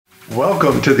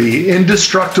Welcome to the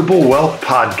Indestructible Wealth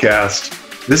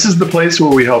Podcast. This is the place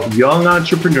where we help young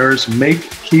entrepreneurs make,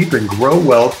 keep, and grow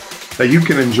wealth that you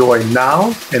can enjoy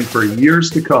now and for years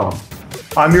to come.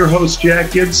 I'm your host,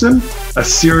 Jack Gibson, a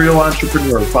serial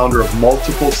entrepreneur, founder of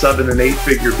multiple 7- and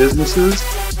 8-figure businesses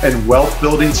and wealth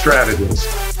building strategist.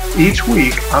 Each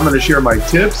week, I'm going to share my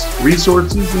tips,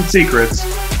 resources, and secrets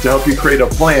to help you create a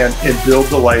plan and build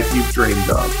the life you've dreamed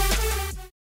of.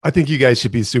 I think you guys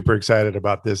should be super excited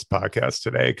about this podcast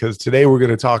today, because today we're going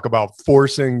to talk about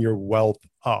forcing your wealth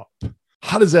up.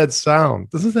 How does that sound?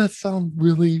 Doesn't that sound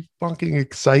really fucking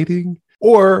exciting?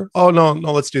 Or, oh, no,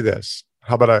 let's do this.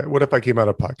 What if I came out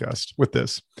of a podcast with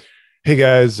this? Hey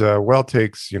guys, wealth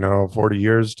takes, 40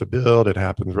 years to build. It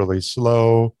happens really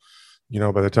slow.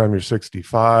 By the time you're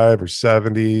 65 or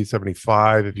 70,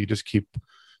 75, if you just keep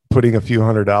putting a few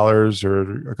 $100s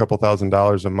or a couple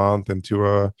 $1,000s a month into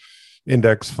a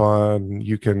index fund,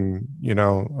 you can,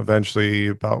 eventually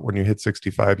about when you hit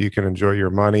 65, you can enjoy your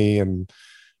money. And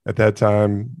at that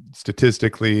time,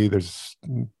 statistically, there's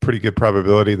pretty good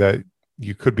probability that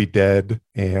you could be dead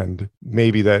and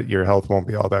maybe that your health won't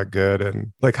be all that good.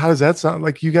 And like, how does that sound?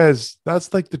 Like, you guys,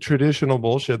 that's like the traditional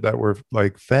bullshit that we're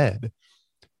like fed.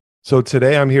 So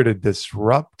today I'm here to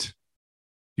disrupt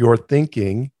your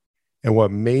thinking and what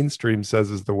mainstream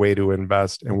says is the way to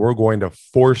invest. And we're going to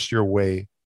force your way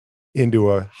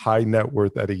into a high net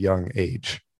worth at a young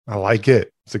age. I like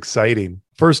it. It's exciting.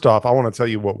 First off, I want to tell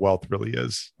you what wealth really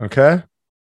is. Okay.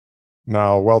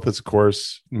 Now, wealth is, of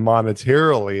course,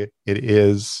 monetarily, it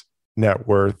is net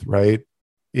worth, right?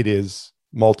 It is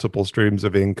multiple streams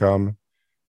of income.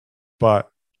 But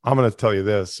I'm going to tell you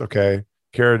this, okay?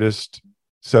 Kara just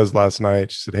says last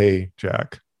night, she said, hey,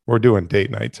 Jack, we're doing date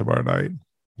night tomorrow night,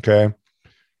 okay?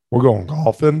 We're going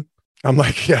golfing. I'm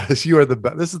like, yes, you are the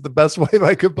best. This is the best wave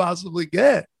I could possibly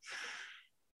get.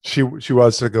 She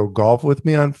wants to go golf with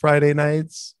me on Friday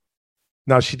nights.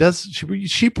 Now she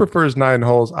prefers 9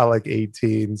 holes. I like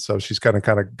 18. So she's kind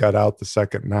of got out the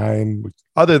second 9.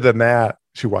 Other than that,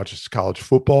 she watches college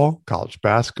football, college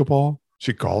basketball.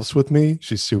 She golfs with me.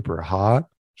 She's super hot.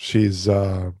 She's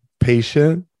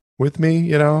patient with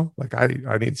me, like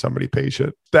I need somebody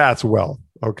patient. That's wealth.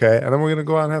 Okay. And then we're going to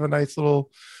go out and have a nice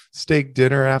little steak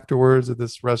dinner afterwards at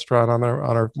this restaurant on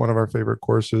our one of our favorite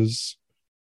courses.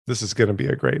 This is going to be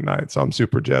a great night. So I'm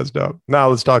super jazzed up. Now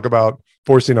let's talk about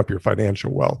forcing up your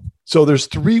financial wealth. So there's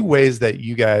 3 ways that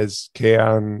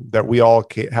we all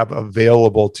can have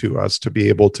available to us to be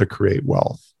able to create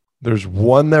wealth. There's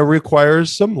one that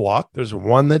requires some luck. There's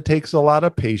one that takes a lot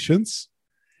of patience.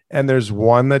 And there's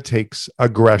one that takes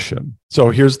aggression.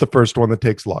 So here's the first one that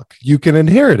takes luck. You can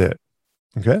inherit it.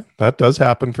 Okay. That does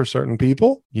happen for certain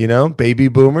people. Baby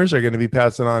boomers are going to be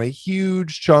passing on a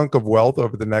huge chunk of wealth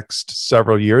over the next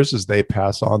several years as they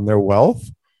pass on their wealth.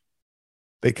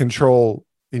 They control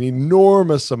an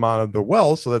enormous amount of the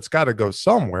wealth. So that's got to go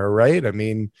somewhere, right? I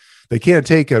mean, they can't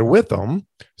take it with them.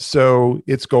 So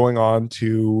it's going on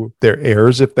to their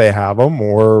heirs if they have them,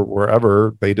 or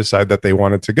wherever they decide that they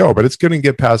want it to go. But it's going to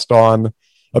get passed on.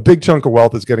 A big chunk of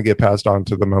wealth is going to get passed on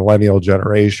to the millennial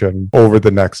generation over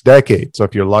the next decade. So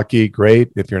if you're lucky, great.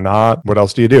 If you're not, what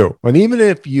else do you do? And even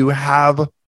if you have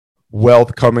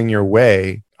wealth coming your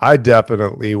way, I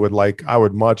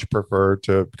would much prefer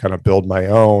to kind of build my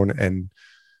own. And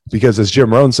because as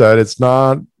Jim Rohn said, it's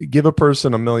not give a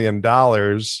person $1 million.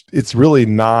 It's really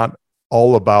not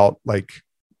all about like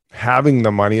having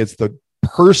the money. It's the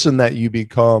person that you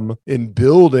become in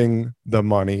building the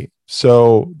money.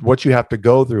 So what you have to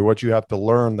go through, what you have to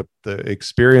learn, the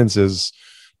experiences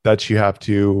that you have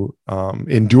to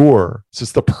endure. It's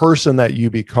just the person that you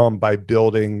become by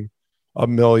building $1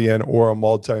 million or a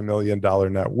multi-million-dollar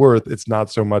net worth. It's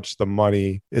not so much the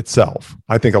money itself.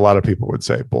 I think a lot of people would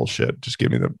say, bullshit, just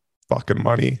give me the fucking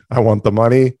money. I want the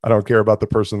money. I don't care about the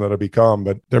person that I become,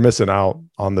 but they're missing out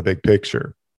on the big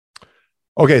picture.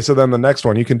 Okay, so then the next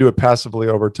one, you can do it passively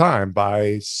over time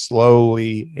by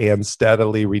slowly and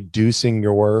steadily reducing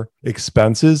your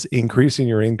expenses, increasing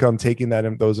your income, taking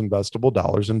those investable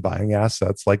dollars and buying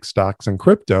assets like stocks and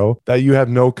crypto that you have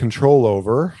no control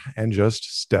over, and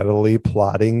just steadily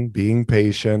plotting, being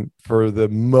patient. For the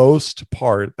most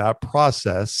part, that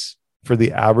process for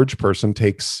the average person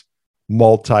takes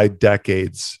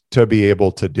multi-decades to be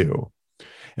able to do.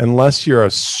 Unless you're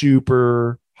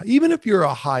even if you're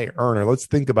a high earner, let's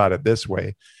think about it this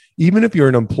way. Even if you're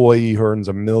an employee who earns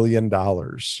 $1 million,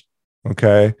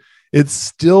 okay, it's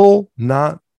still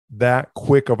not that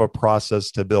quick of a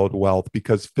process to build wealth,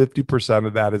 because 50%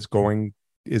 of that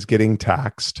is getting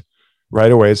taxed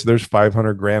right away. So there's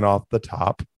 500 grand off the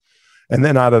top. And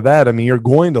then out of that, I mean, you're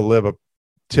going to live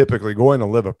typically going to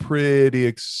live a pretty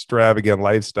extravagant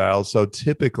lifestyle. So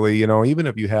typically, even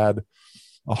if you had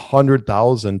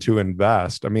 100,000 to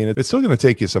invest, I mean, it's still going to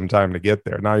take you some time to get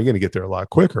there. Now you're going to get there a lot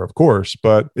quicker, of course,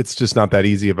 but it's just not that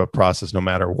easy of a process no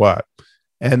matter what.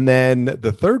 And then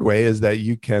the third way is that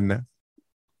you can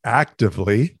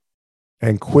actively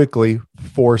and quickly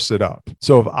force it up.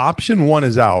 So if option one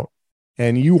is out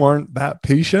and you aren't that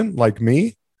patient like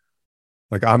me,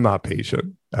 like I'm not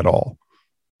patient at all.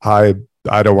 I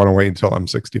don't want to wait until I'm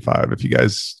 65. If you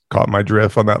guys caught my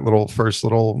drift on that first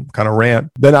little kind of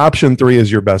rant, then option three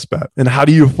is your best bet. And how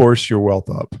do you force your wealth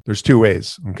up? There's two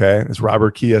ways. Okay. As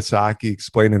Robert Kiyosaki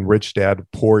explained in Rich Dad,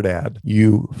 Poor Dad,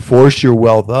 you force your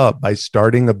wealth up by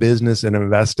starting a business and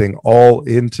investing all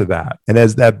into that. And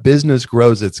as that business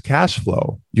grows its cash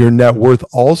flow, your net worth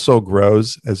also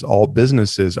grows, as all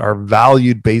businesses are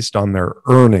valued based on their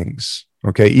earnings.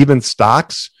 Okay. Even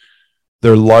stocks,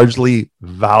 they're largely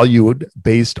valued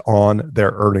based on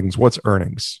their earnings. What's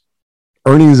earnings?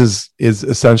 Earnings is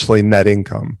essentially net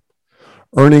income.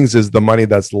 Earnings is the money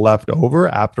that's left over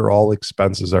after all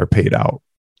expenses are paid out.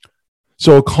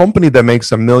 So a company that makes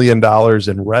 $1 million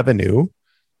in revenue,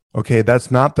 okay,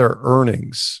 that's not their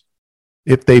earnings.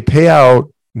 If they pay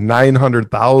out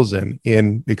 $900,000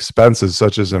 in expenses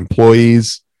such as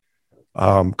employees,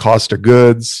 cost of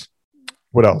goods,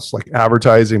 what else? Like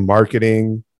advertising,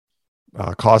 marketing,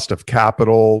 cost of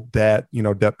capital, debt,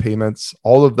 debt payments,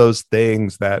 all of those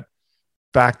things that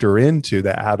factor into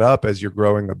that add up as you're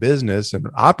growing a business and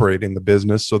operating the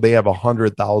business. So they have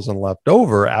 100,000 left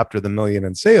over after the $1 million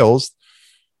in sales.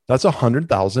 That's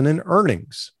 100,000 in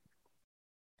earnings.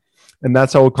 And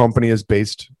that's how a company is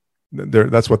based.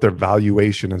 That's what their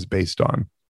valuation is based on.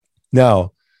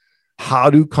 Now, how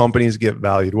do companies get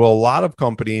valued? Well, a lot of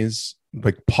companies,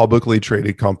 like publicly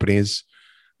traded companies,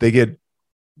 they get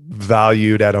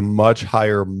valued at a much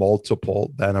higher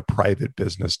multiple than a private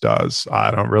business does.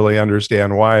 I don't really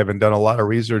understand why. I haven't done a lot of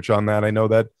research on that. I know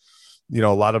that, a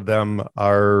lot of them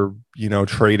are,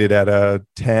 traded at a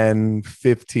 10,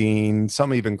 15,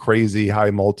 some even crazy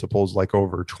high multiples, like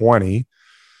over 20.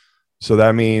 So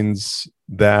that means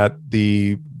that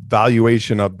the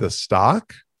valuation of the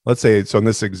stock, let's say, so in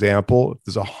this example, if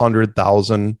there's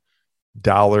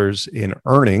 $100,000 in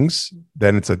earnings,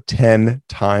 then it's a 10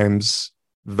 times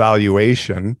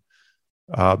valuation,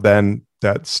 then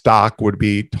that stock would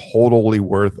be totally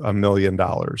worth $1 million.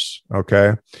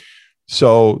 Okay.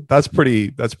 So that's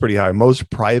pretty high.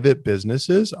 Most private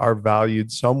businesses are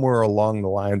valued somewhere along the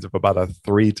lines of about a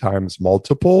 3 times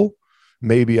multiple,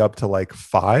 maybe up to like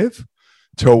 5,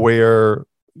 to where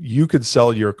you could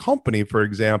sell your company, for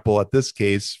example, at this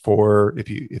case, for if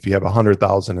you have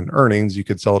 100,000 in earnings, you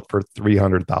could sell it for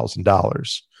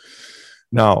 $300,000.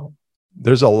 Now,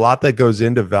 there's a lot that goes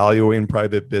into valuing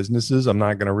private businesses. I'm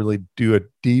not going to really do a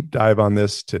deep dive on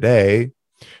this today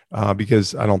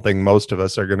because I don't think most of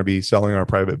us are going to be selling our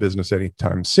private business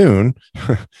anytime soon.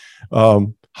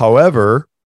 However,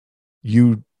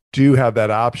 you do have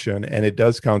that option and it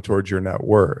does count towards your net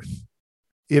worth.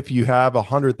 If you have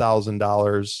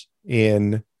 $100,000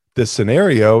 in this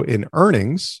scenario in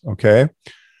earnings, okay,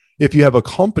 if you have a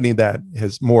company that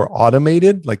is more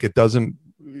automated, like it doesn't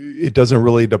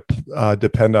really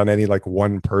depend on any like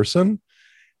one person,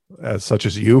 such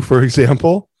as you, for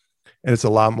example. And it's a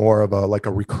lot more of a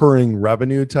recurring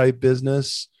revenue type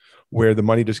business where the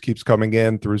money just keeps coming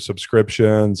in through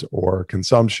subscriptions or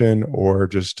consumption or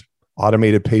just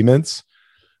automated payments.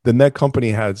 Then that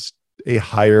company has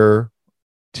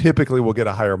typically will get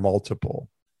a higher multiple.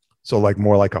 So like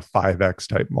more like a 5x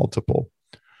type multiple.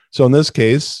 So in this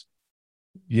case,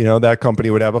 that company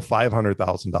would have a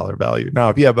 $500,000 value. Now,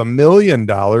 if you have $1 million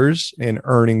in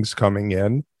earnings coming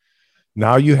in,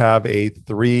 now you have a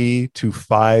 3 to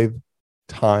 5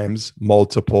 times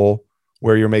multiple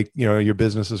where your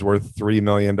business is worth 3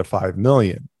 million to 5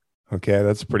 million. Okay.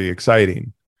 That's pretty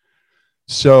exciting.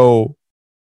 So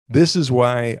this is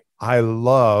why I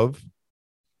love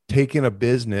taking a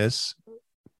business,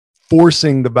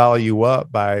 forcing the value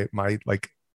up by my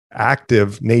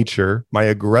active nature, my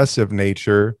aggressive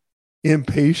nature,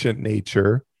 impatient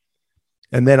nature,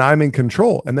 and then I'm in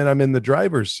control and then I'm in the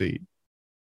driver's seat.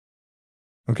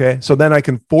 Okay. So then I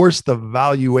can force the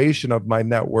valuation of my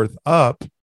net worth up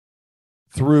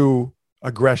through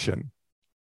aggression,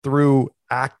 through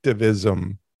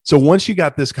activism. So once you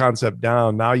got this concept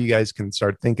down, now you guys can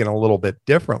start thinking a little bit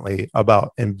differently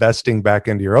about investing back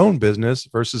into your own business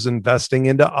versus investing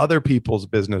into other people's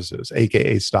businesses,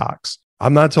 AKA stocks.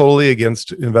 I'm not totally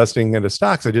against investing into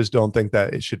stocks. I just don't think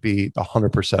that it should be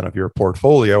 100% of your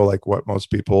portfolio, like what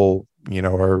most people,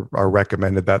 are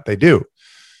recommended that they do.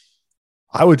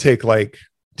 I would take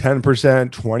 10%,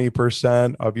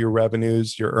 20% of your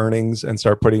revenues, your earnings, and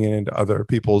start putting it into other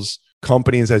people's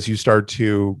companies as you start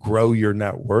to grow your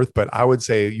net worth. But I would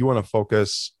say you want to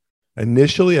focus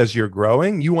initially as you're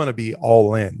growing, you want to be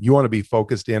all in. You want to be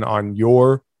focused in on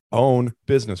your own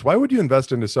business. Why would you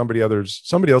invest into somebody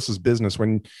else's business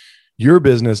when your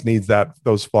business needs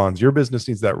those funds? Your business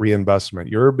needs that reinvestment.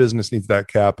 Your business needs that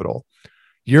capital.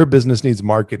 Your business needs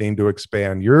marketing to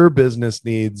expand. Your business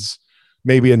needs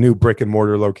maybe a new brick and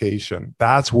mortar location.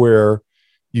 That's where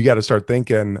you got to start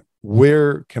thinking,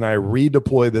 where can I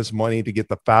redeploy this money to get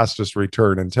the fastest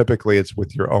return? And typically it's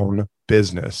with your own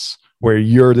business where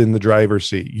you're in the driver's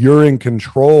seat. You're in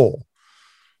control.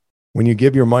 When you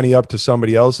give your money up to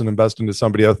somebody else and invest into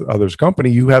somebody else's company,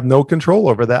 you have no control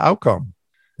over the outcome.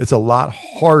 It's a lot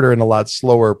harder and a lot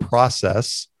slower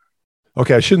process.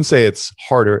 Okay, I shouldn't say it's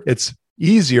harder. It's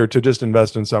easier to just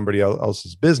invest in somebody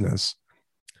else's business.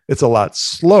 It's a lot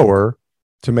slower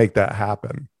to make that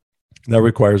happen. That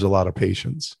requires a lot of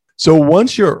patience. So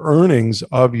once your earnings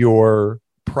of your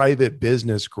private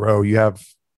business grow, you have,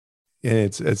 and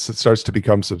it starts to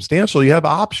become substantial, you have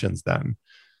options then.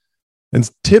 And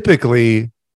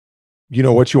typically,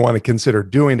 what you want to consider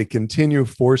doing to continue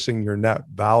forcing your net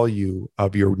value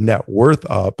of your net worth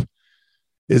up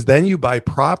is then you buy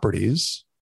properties,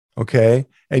 okay?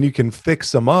 And you can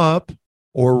fix them up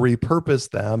or repurpose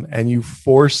them and you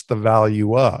force the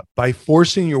value up. By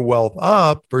forcing your wealth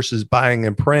up versus buying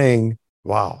and praying,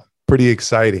 wow, pretty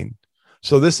exciting.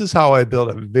 So this is how I built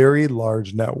a very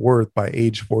large net worth by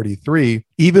age 43,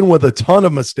 even with a ton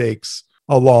of mistakes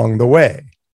along the way.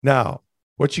 Now,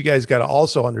 what you guys got to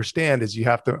also understand is you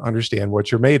have to understand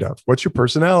what you're made of. What's your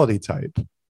personality type?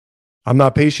 I'm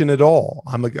not patient at all.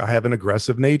 I have an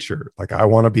aggressive nature. Like I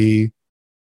want to be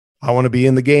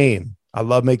in the game. I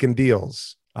love making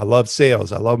deals. I love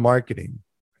sales. I love marketing.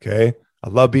 Okay. I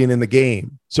love being in the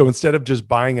game. So instead of just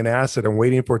buying an asset and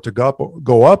waiting for it to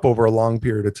go up over a long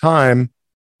period of time,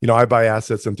 I buy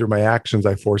assets and through my actions,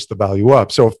 I force the value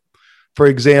up. So for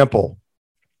example,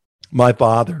 my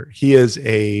father, he is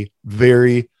a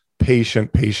very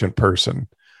patient person.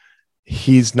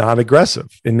 He's not aggressive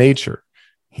in nature.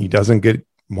 He doesn't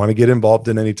want to get involved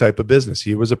in any type of business.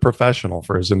 He was a professional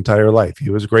for his entire life. He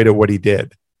was great at what he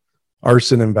did.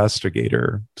 Arson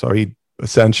investigator. So he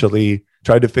essentially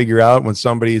tried to figure out when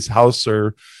somebody's house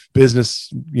or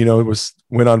business,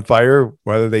 went on fire,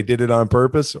 whether they did it on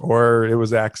purpose or it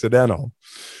was accidental.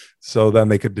 So then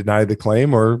they could deny the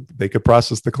claim or they could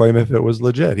process the claim if it was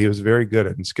legit. He was very good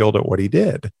and skilled at what he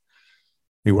did.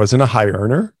 He wasn't a high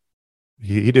earner.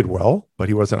 He did well, but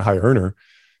he wasn't a high earner.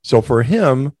 So for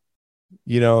him,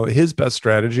 his best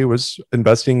strategy was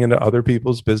investing into other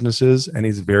people's businesses. And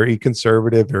he's very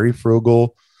conservative, very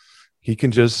frugal. He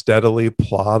can just steadily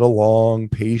plod along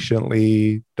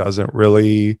patiently, doesn't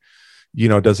really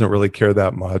care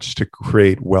that much to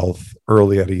create wealth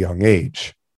early at a young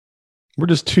age. We're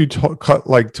just two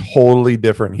totally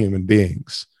different human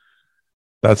beings.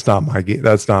 That's not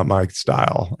my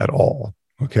style at all.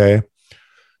 Okay.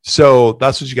 So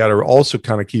that's what you got to also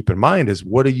kind of keep in mind is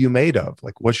what are you made of?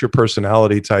 Like, what's your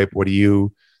personality type? What do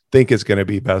you think is going to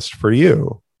be best for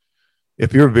you?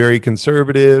 If you're very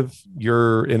conservative,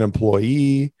 you're an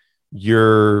employee,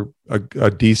 you're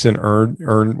a decent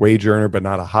wage earner, but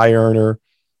not a high earner,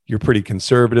 you're pretty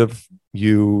conservative,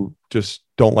 you just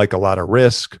don't like a lot of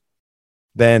risk,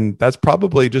 then that's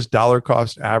probably just dollar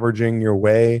cost averaging your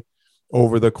way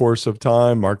over the course of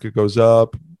time. Market goes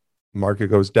up, market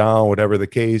goes down, whatever the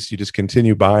case, you just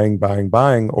continue buying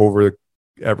over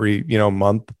every,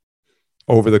 month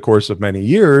over the course of many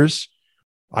years.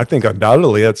 I think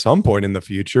undoubtedly at some point in the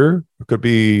future, it could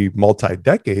be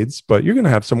multi-decades, but you're going to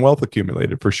have some wealth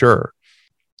accumulated for sure.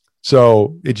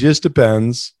 So it just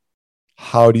depends.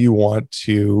 How do you want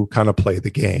to kind of play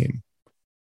the game?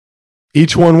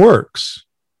 Each one works.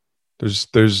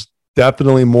 There's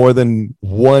definitely more than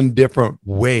one different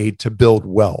way to build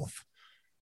wealth.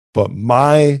 But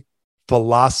my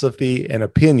philosophy and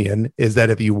opinion is that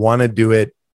if you want to do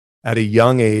it at a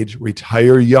young age,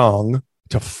 retire young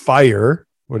to fire,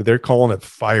 what they're calling it,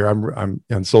 fire. I'm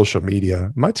on social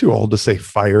media. Am I too old to say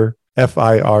FIRE?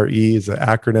 FIRE is an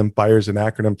acronym. FIRE is an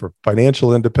acronym for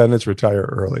financial independence, retire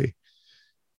early.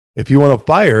 If you want to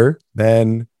fire,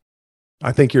 then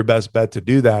I think your best bet to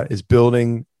do that is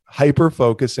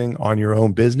hyper-focusing on your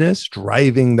own business,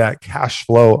 driving that cash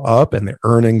flow up and the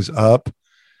earnings up,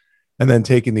 and then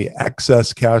taking the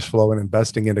excess cash flow and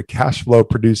investing into cash flow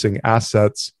producing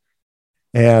assets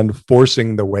and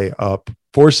forcing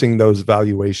those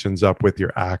valuations up with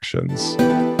your actions.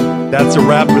 That's a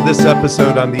wrap for this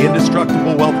episode on the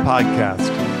Indestructible Wealth Podcast.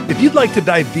 If you'd like to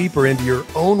dive deeper into your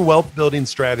own wealth building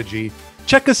strategy,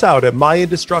 check us out at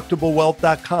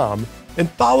myindestructiblewealth.com and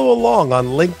follow along on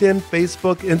LinkedIn,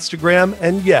 Facebook, Instagram,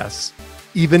 and yes,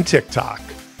 even TikTok.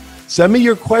 Send me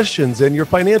your questions and your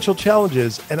financial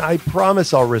challenges, and I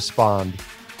promise I'll respond.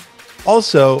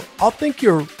 Also, I'll think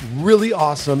you're really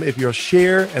awesome if you'll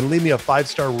share and leave me a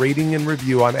 5-star rating and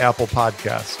review on Apple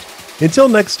Podcast. Until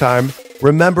next time,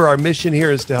 remember our mission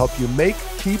here is to help you make,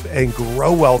 keep, and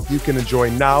grow wealth you can enjoy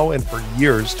now and for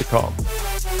years to come.